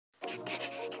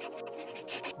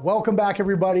Welcome back,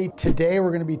 everybody. Today we're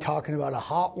going to be talking about a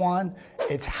hot one.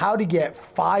 It's how to get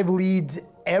 5 leads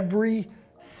every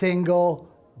single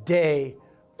day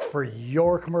for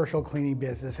your commercial cleaning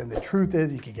business. And the truth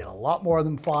is you can get a lot more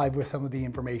than 5 with some of the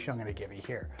information I'm going to give you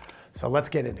here. So let's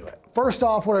get into it. First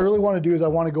off, what I really want to do is I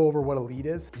want to go over what a lead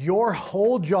is. Your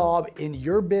whole job in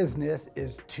your business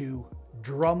is to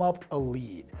drum up a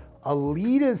lead. A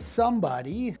lead is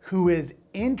somebody who is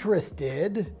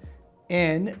interested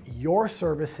in your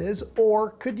services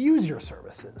or could use your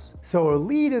services. So a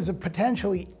lead is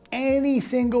potentially any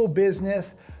single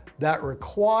business that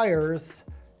requires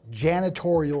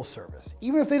janitorial service,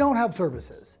 even if they don't have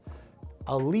services.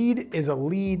 A lead is a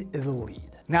lead is a lead.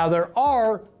 Now there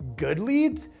are good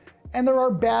leads and there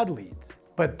are bad leads,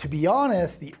 but to be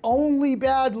honest, the only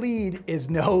bad lead is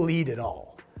no lead at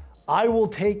all. I will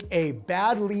take a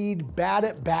bad lead, bad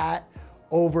at bat,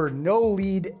 over no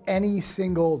lead any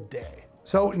single day.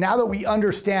 So now that we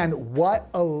understand what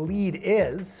a lead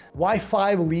is, why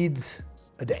 5 leads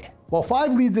a day? Well,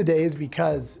 5 leads a day is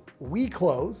because we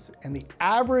close, and the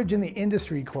average in the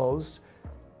industry closed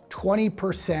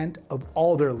 20% of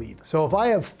all their leads. So if I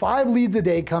have 5 leads a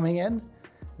day coming in,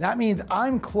 that means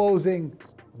I'm closing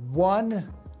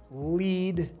 1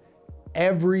 lead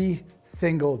every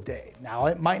single day. Now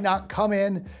it might not come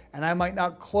in and I might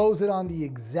not close it on the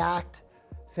exact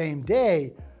same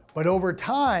day, but over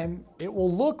time, it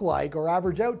will look like or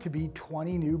average out to be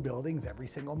 20 new buildings every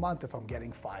single month if I'm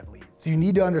getting 5 leads. So you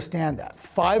need to understand that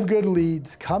 5 good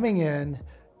leads coming in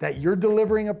that you're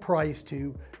delivering a price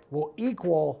to will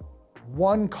equal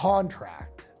 1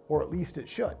 contract, or at least it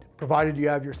should, provided you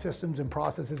have your systems and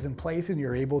processes in place and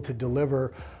you're able to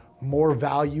deliver more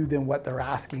value than what they're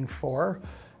asking for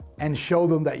and show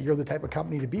them that you're the type of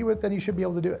company to be with, then you should be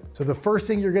able to do it. So the first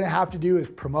thing you're gonna have to do is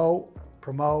promote.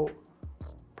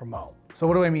 So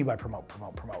what do I mean by promote?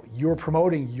 You're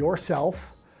promoting yourself,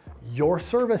 your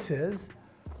services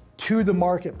to the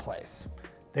marketplace.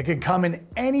 They could come in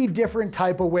any different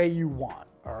type of way you want,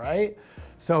 all right?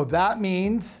 So that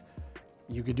means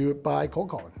you could do it by cold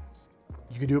calling.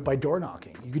 You could do it by door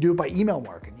knocking. You could do it by email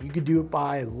marketing. You could do it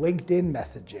by LinkedIn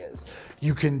messages.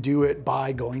 You can do it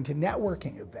by going to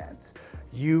networking events.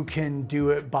 You can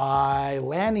do it by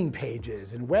landing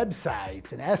pages and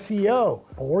websites and SEO,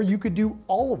 or you could do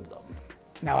all of them.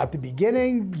 Now at the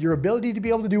beginning, your ability to be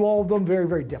able to do all of them, very,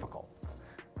 very difficult.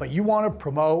 But you want to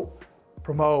promote.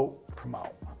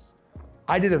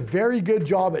 I did a very good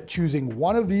job at choosing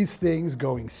one of these things,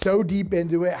 going so deep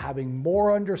into it, having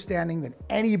more understanding than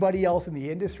anybody else in the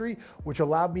industry, which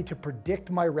allowed me to predict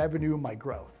my revenue and my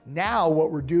growth. Now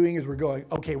what we're doing is we're going,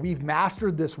 okay, we've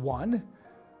mastered this one.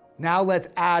 Now let's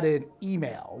add in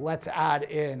email. Let's add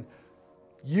in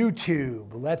YouTube.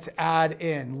 Let's add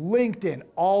in LinkedIn,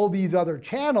 all these other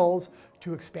channels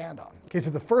to expand on. Okay,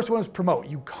 so the first one is promote.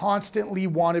 You constantly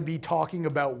want to be talking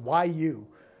about why you.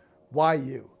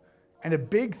 And a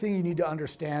big thing you need to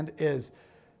understand is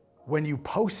when you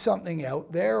post something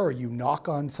out there or you knock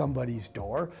on somebody's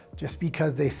door, just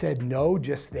because they said no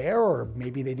just there, or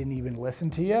maybe they didn't even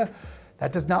listen to you,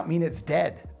 that does not mean it's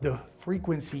dead. The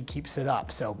frequency keeps it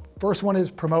up. So first one is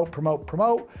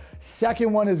promote.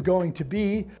 Second one is going to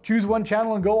be choose one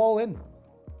channel and go all in.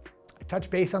 I touched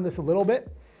base on this a little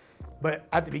bit, but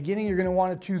at the beginning, you're gonna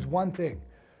wanna choose one thing.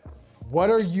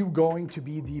 What are you going to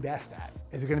be the best at?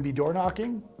 Is it gonna be door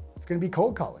knocking? It's gonna be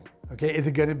cold calling, okay? Is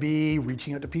it gonna be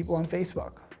reaching out to people on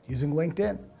Facebook, using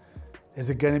LinkedIn? Is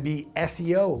it gonna be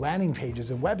SEO, landing pages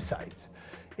and websites?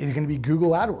 Is it gonna be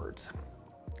Google AdWords?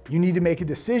 You need to make a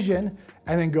decision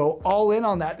and then go all in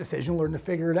on that decision, learn to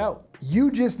figure it out.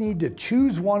 You just need to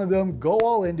choose one of them, go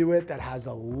all into it, that has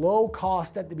a low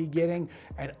cost at the beginning,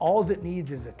 and all it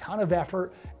needs is a ton of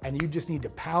effort, and you just need to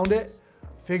pound it,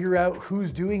 figure out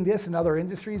who's doing this in other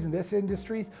industries and this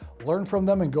industries, learn from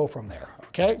them and go from there,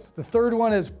 okay? The third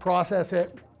one is process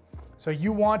it. So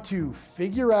you want to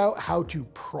figure out how to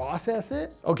process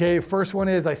it. Okay, first one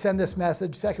is I send this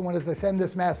message. Second one is I send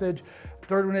this message.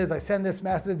 Third one is I send this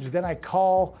message, then I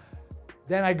call,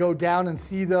 then I go down and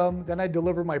see them, then I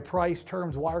deliver my price,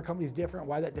 terms, why our company's different,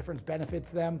 why that difference benefits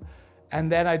them, and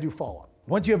then I do follow-up.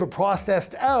 Once you have it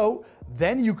processed out,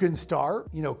 then you can start,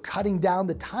 cutting down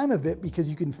the time of it because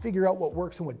you can figure out what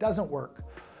works and what doesn't work.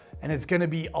 And it's gonna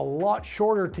be a lot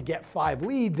shorter to get 5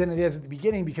 leads than it is at the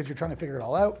beginning because you're trying to figure it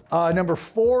all out. Number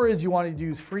 4 is you want to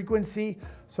use frequency.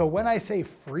 So when I say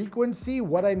frequency,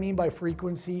 what I mean by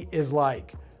frequency is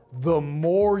like the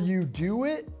more you do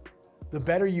it, the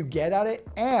better you get at it.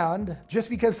 And just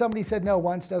because somebody said no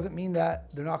once doesn't mean that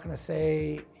they're not gonna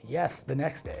say Yes, the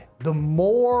next day. The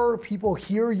more people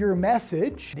hear your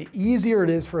message, the easier it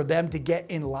is for them to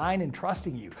get in line and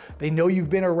trusting you. They know you've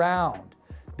been around.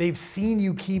 They've seen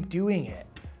you keep doing it.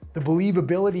 The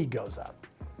believability goes up.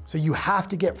 So you have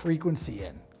to get frequency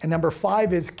in. And number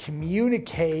 5 is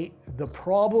communicate the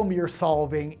problem you're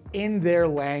solving in their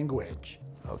language.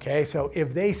 Okay, so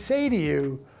if they say to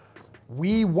you,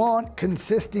 we want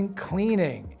consistent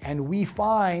cleaning, and we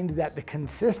find that the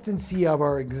consistency of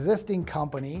our existing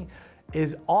company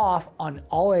is off on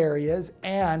all areas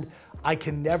and I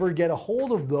can never get a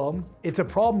hold of them, it's a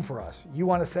problem for us. You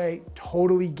want to say,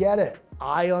 totally get it.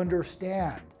 I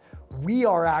understand. We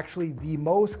are actually the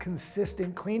most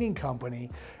consistent cleaning company,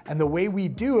 and the way we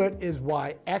do it is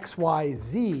X, Y,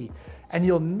 Z, and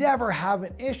you'll never have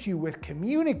an issue with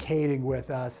communicating with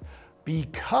us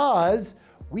because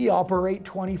we operate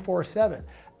 24/7.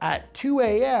 At 2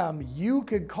 a.m., you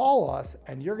could call us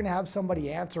and you're gonna have somebody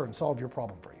answer and solve your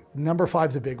problem for you. Number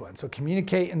 5 is a big one. So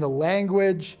communicate in the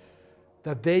language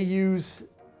that they use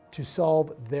to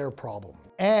solve their problem.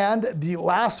 And the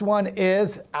last one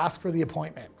is ask for the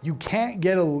appointment. You can't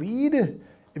get a lead if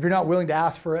you're not willing to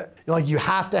ask for it. Like, you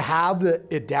have to have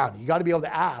it down. You gotta be able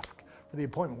to ask for the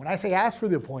appointment. When I say ask for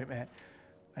the appointment,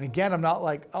 and again, I'm not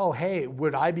like, oh, hey,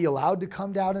 would I be allowed to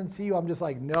come down and see you? I'm just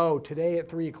like, no, today at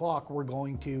 3 o'clock, we're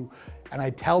going to, and I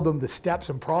tell them the steps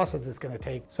and process it's gonna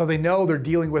take so they know they're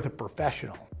dealing with a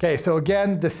professional. Okay, so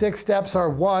again, the 6 steps are: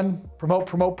 1, promote,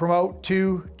 promote, promote.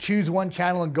 2, choose one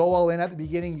channel and go all in at the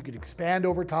beginning. You could expand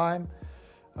over time,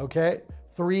 okay?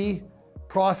 3,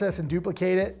 process and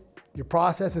duplicate it. Your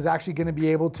process is actually gonna be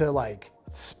able to like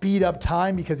speed up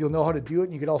time because you'll know how to do it,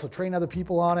 and you could also train other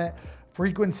people on it.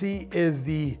 Frequency is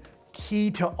the key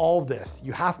to all this.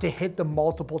 You have to hit them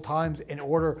multiple times in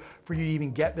order for you to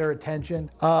even get their attention.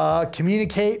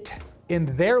 Communicate in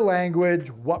their language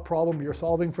what problem you're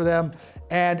solving for them,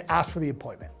 and ask for the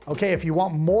appointment. Okay, if you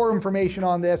want more information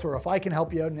on this, or if I can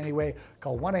help you out in any way,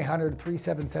 call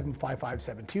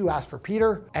 1-800-377-5572, ask for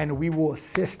Peter, and we will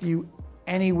assist you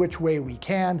any which way we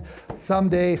can.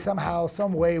 Someday, somehow,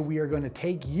 some way, we are going to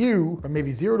take you from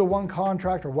maybe 0 to 1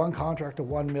 contract or 1 contract to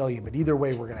 1 million, but either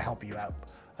way, we're going to help you out.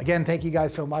 Again, thank you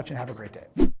guys so much and have a great day.